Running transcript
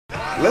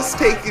let's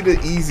take it an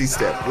easy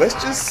step. Let's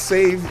just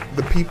save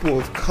the people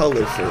of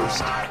color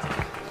first,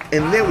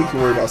 and then we can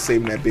worry about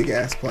saving that big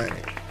ass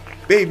planet.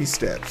 Baby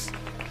steps.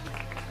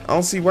 I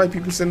don't see white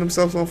people setting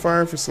themselves on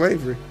fire for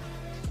slavery.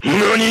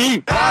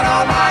 NANI?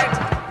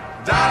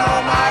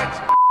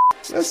 Dynamite!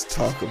 Let's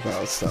talk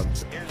about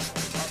something.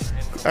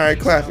 Alright,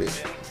 clap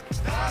it.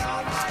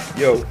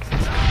 Yo,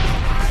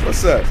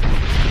 what's up?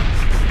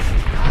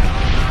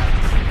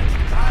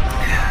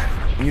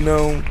 You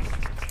know,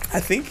 I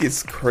think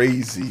it's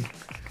crazy.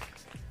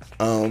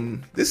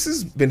 This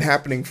has been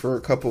happening for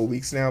a couple of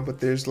weeks now, but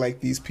there's like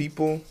these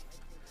people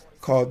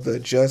called the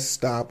Just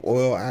Stop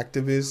Oil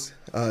activists,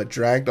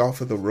 dragged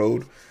off of the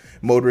road,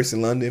 motorists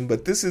in London.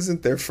 But this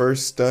isn't their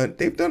first stunt.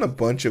 They've done a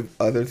bunch of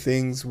other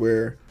things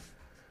where,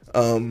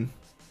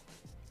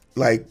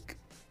 like,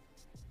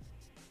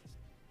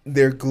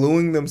 they're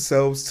gluing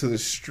themselves to the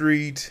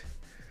street.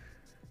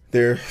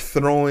 They're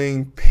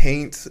throwing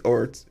paint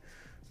or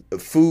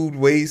food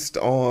waste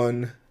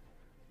on.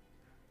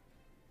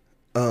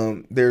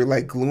 They're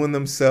like gluing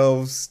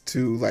themselves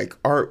to like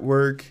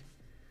artwork,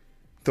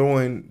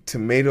 throwing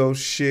tomato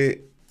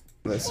shit.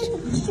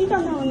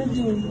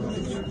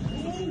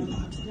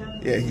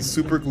 Yeah, he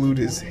super glued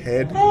his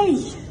head. Hey!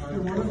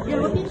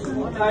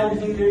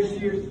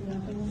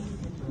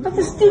 What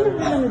is Steven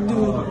gonna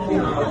do?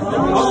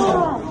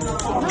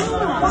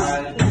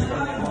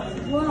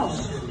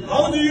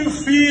 How do you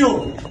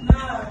feel?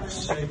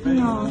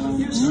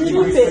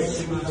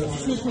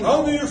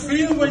 How do you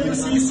feel when you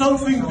see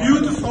something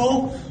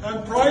beautiful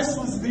and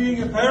priceless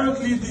being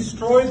apparently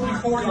destroyed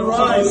before your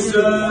eyes? Do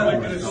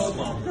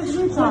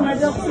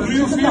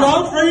you feel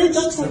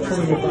outraged?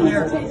 Good.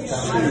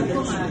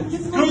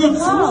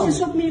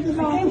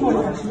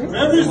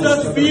 Where is that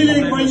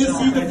feeling when you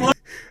see the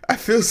I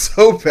feel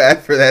so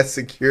bad for that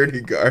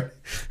security guard.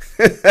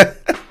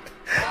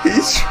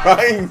 He's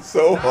trying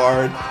so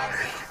hard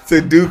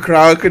to do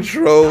crowd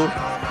control,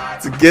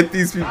 to get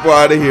these people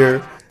out of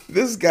here.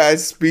 This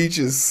guy's speech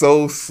is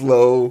so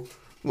slow.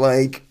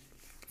 Like,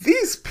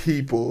 these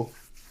people.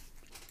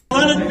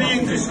 planet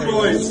being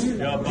destroyed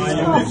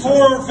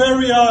before our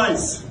very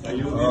eyes.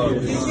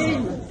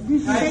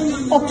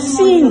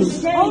 Obscene!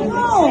 Oh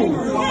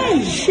no!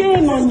 Hey,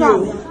 shame on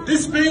you!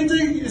 This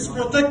painting is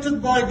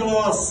protected by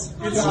glass.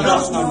 It's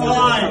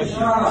justified.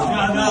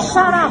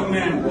 Shut up!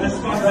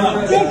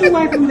 Take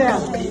away from there!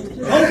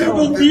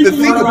 The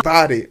thing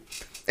about it,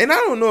 and I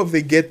don't know if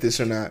they get this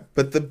or not,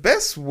 but the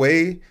best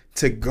way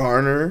to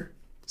garner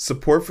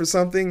support for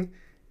something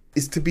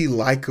is to be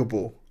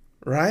likable,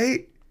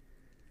 right?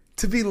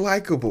 To be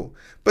likable.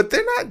 But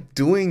they're not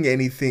doing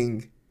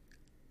anything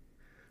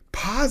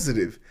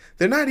positive.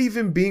 They're not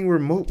even being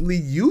remotely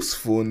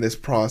useful in this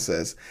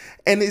process.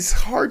 And it's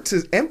hard to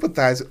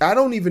empathize. I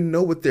don't even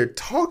know what they're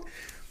talking.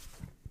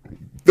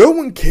 No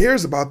one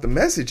cares about the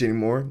message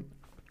anymore.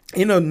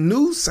 In a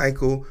news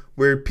cycle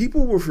where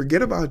people will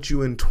forget about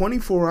you in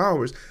 24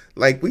 hours,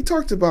 like we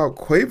talked about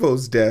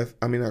Quavo's death.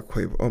 I mean, not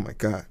Quavo. Oh my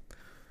God.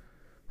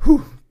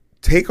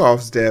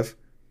 Takeoff's death.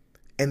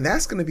 And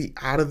that's going to be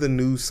out of the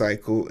news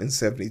cycle in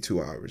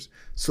 72 hours.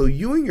 So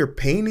you and your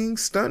painting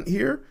stunt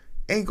here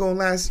ain't going to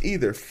last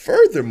either.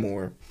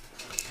 Furthermore,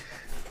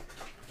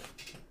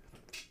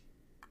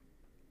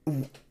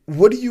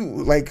 what do you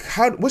like?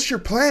 What's your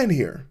plan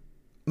here?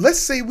 Let's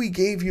say we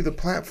gave you the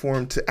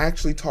platform to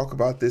actually talk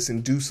about this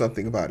and do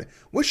something about it.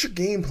 What's your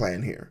game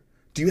plan here?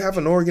 Do you have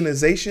an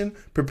organization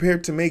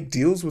prepared to make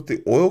deals with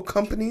the oil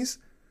companies?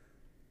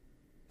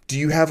 Do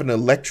you have an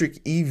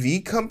electric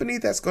EV company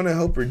that's going to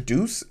help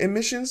reduce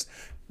emissions?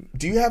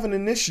 Do you have an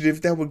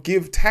initiative that would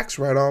give tax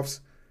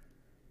write-offs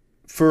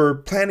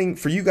for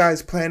you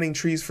guys planting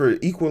trees for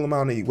equal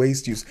amount of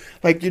waste use?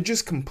 Like, you're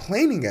just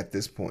complaining at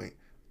this point.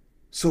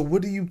 So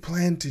what do you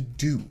plan to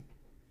do?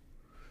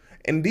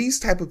 And these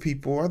type of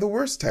people are the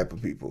worst type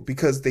of people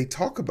because they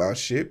talk about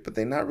shit, but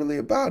they're not really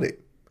about it.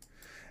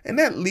 And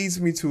that leads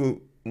me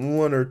to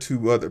one or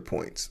two other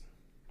points.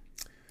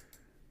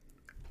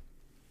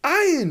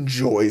 I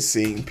enjoy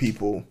seeing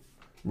people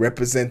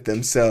represent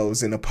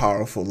themselves in a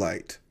powerful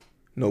light.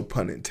 No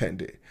pun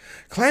intended.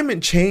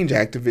 Climate change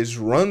activist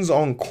runs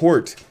on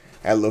court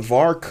at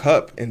LeVar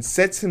Cup and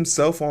sets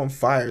himself on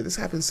fire. This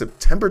happened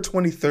September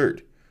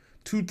 23rd,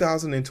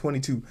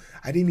 2022.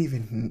 I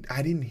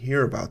didn't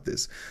hear about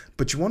this.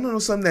 But you want to know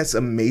something that's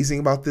amazing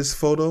about this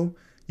photo?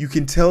 You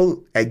can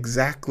tell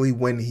exactly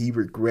when he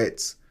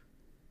regrets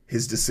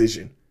his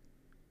decision.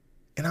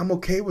 And I'm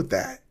okay with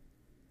that.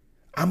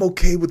 I'm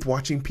okay with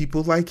watching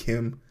people like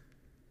him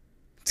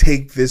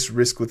take this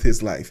risk with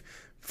his life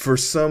for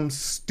some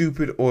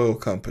stupid oil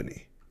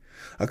company.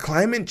 A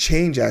climate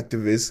change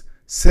activist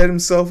set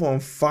himself on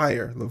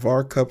fire.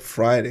 LeVar Cup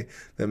Friday.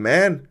 The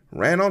man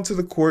ran onto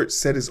the court,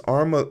 set his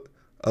arm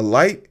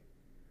alight.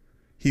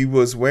 He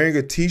was wearing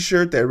a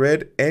t-shirt that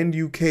read "End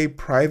UK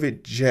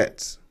Private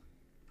Jets."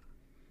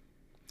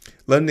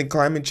 London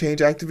climate change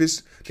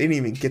activists, they didn't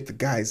even get the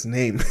guy's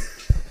name.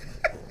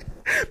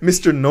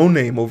 Mr. No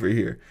Name over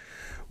here.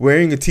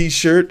 Wearing a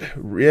t-shirt,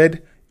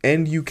 read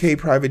 "End UK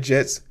Private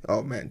Jets."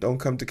 Oh man, don't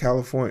come to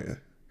California.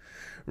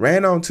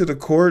 ran onto the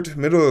court,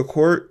 middle of the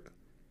court,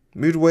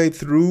 midway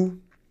through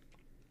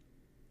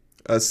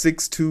a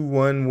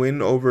 6-2-1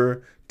 win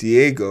over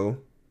Diego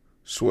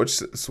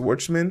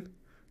Schwartzman.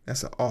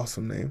 That's an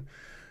awesome name.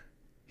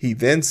 He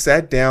then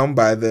sat down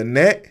by the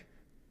net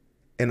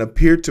and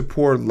appeared to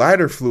pour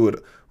lighter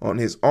fluid on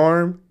his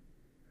arm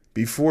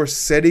before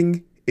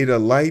setting it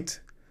alight.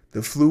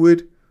 The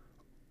fluid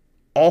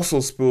also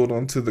spilled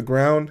onto the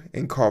ground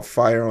and caught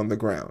fire on the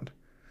ground.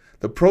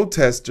 The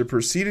protester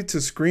proceeded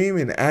to scream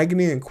in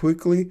agony and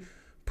quickly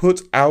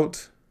put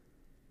out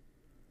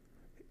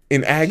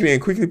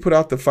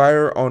the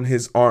fire on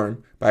his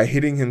arm by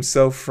hitting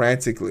himself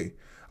frantically.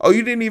 Oh,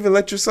 you didn't even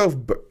let yourself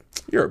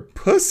you're a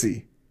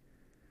pussy.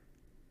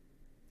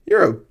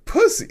 You're a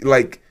pussy.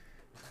 Like,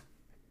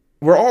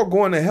 we're all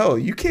going to hell.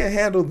 You can't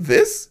handle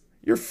this?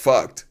 You're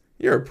fucked.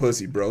 You're a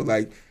pussy, bro.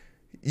 Like,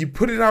 you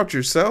put it out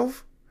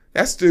yourself?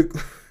 That's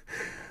the...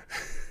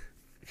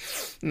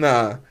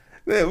 Nah,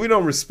 we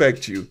don't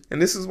respect you.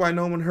 And this is why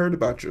no one heard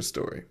about your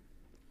story.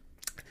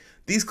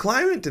 These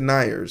climate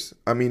deniers,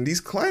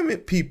 these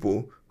climate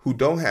people who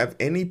don't have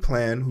any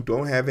plan, who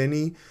don't have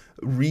any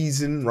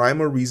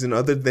rhyme or reason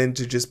other than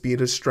to just be a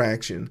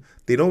distraction,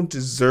 they don't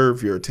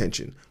deserve your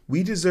attention.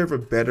 We deserve a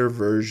better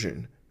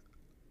version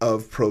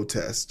of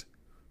protest.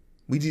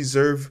 We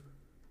deserve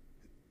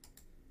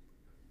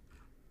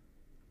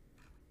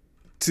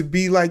to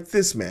be like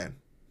this man.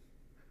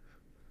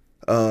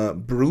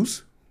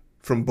 Bruce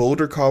from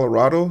Boulder,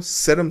 Colorado,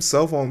 set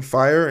himself on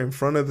fire in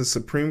front of the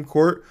Supreme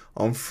Court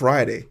on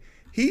Friday.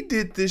 He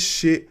did this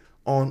shit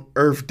on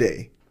Earth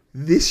Day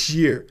this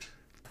year.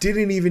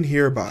 Didn't even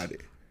hear about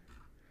it.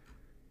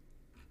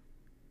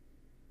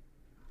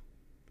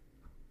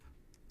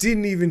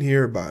 Didn't even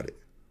hear about it.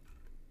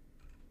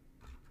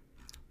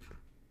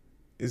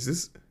 Is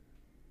this...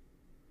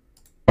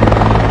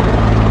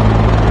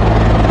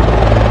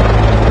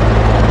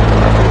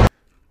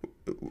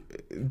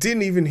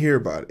 Didn't even hear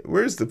about it.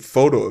 Where's the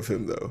photo of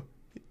him, though?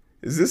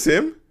 Is this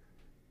him?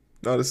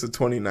 No, this is a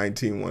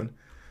 2019 one.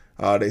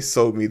 They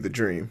sold me the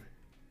dream.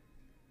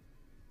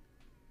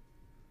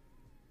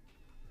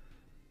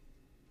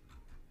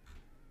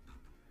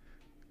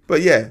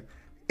 But yeah,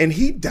 and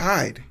he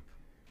died,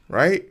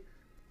 right?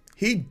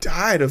 He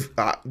died of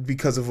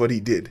because of what he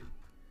did.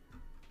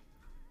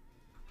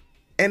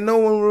 And no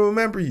one will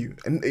remember you.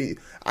 And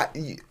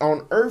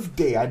on Earth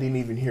Day, I didn't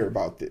even hear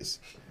about this.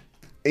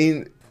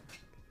 And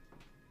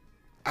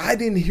I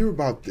didn't hear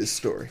about this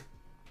story.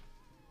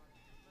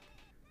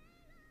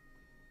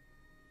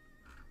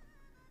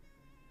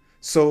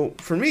 So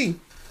for me,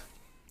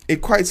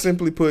 it quite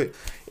simply put,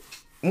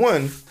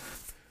 one,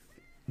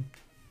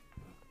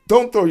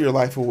 don't throw your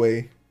life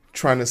away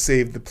trying to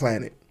save the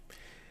planet.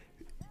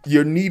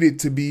 You're needed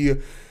to be,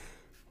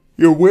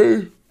 you're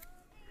way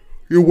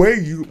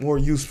more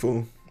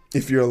useful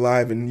if you're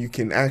alive and you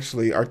can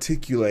actually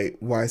articulate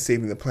why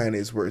saving the planet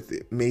is worth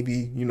it.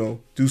 Maybe,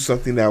 do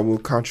something that will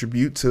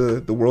contribute to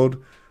the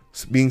world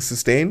being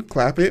sustained.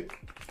 Clap it.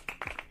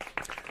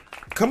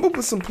 Come up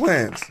with some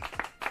plans.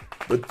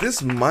 But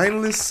this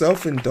mindless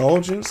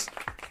self-indulgence,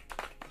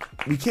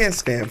 we can't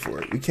stand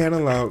for it. We can't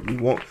allow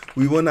it.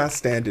 We will not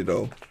stand it,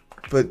 though.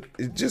 But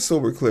just so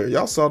we're clear,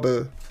 y'all saw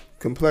the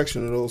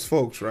complexion of those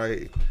folks,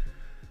 right?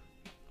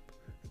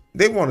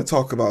 They want to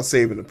talk about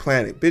saving the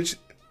planet, bitch.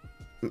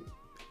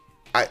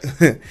 Let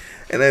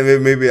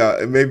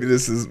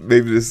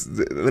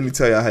me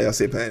tell y'all how y'all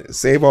save planet.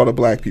 Save all the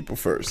black people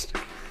first.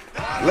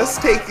 Let's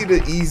take it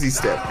an easy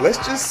step. Let's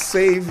just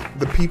save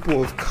the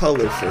people of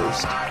color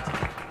first,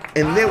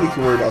 and then we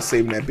can worry about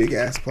saving that big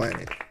ass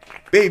planet.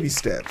 Baby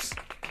steps.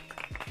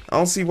 I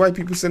don't see white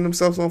people setting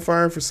themselves on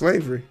fire for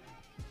slavery.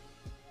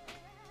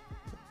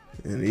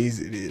 And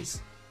easy it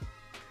is.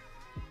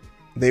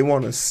 They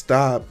want to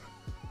stop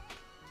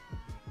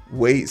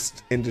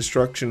waste and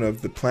destruction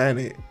of the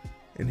planet,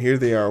 and here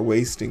they are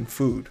wasting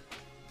food.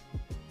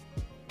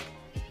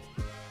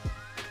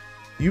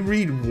 You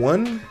read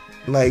one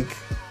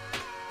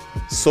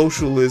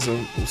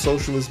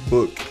socialist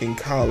book in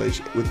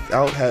college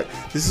without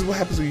this is what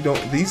happens when you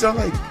don't. These are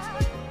like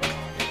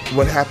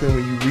what happened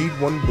when you read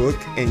one book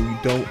and you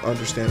don't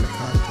understand the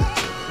context.